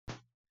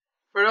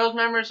For those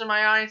members of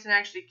my audience that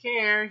actually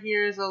care,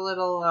 here's a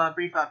little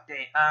brief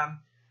update.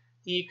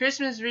 The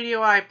Christmas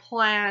video I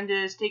planned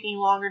is taking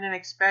longer than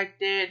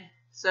expected,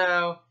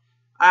 so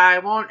I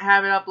won't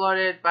have it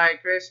uploaded by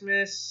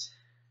Christmas,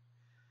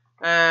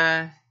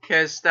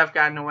 because stuff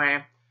got in the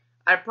way.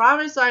 I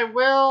promise I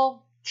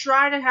will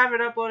try to have it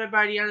uploaded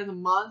by the end of the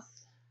month,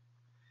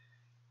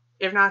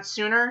 if not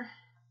sooner.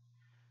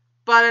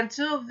 But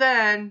until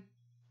then,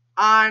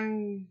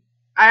 I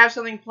have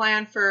something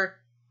planned for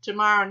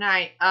tomorrow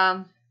night.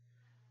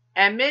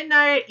 At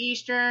midnight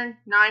Eastern,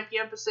 9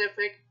 p.m.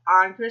 Pacific,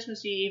 on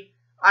Christmas Eve,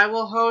 I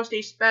will host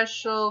a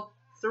special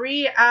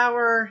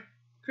 3-hour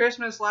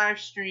Christmas live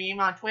stream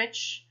on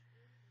Twitch,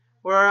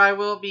 where I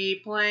will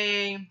be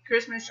playing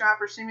Christmas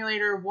Shopper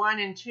Simulator 1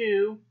 and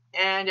 2,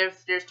 and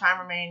if there's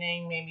time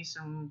remaining, maybe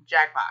some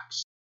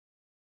Jackbox.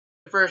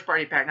 The first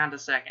party pack, not the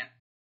second.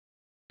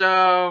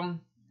 So,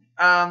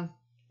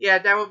 yeah,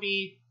 that will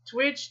be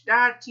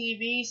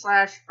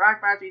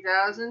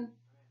twitch.tv/rockbot3000,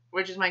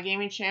 which is my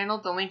gaming channel.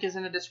 The link is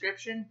in the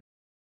description.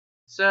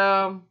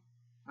 So,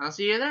 I'll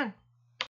see you then.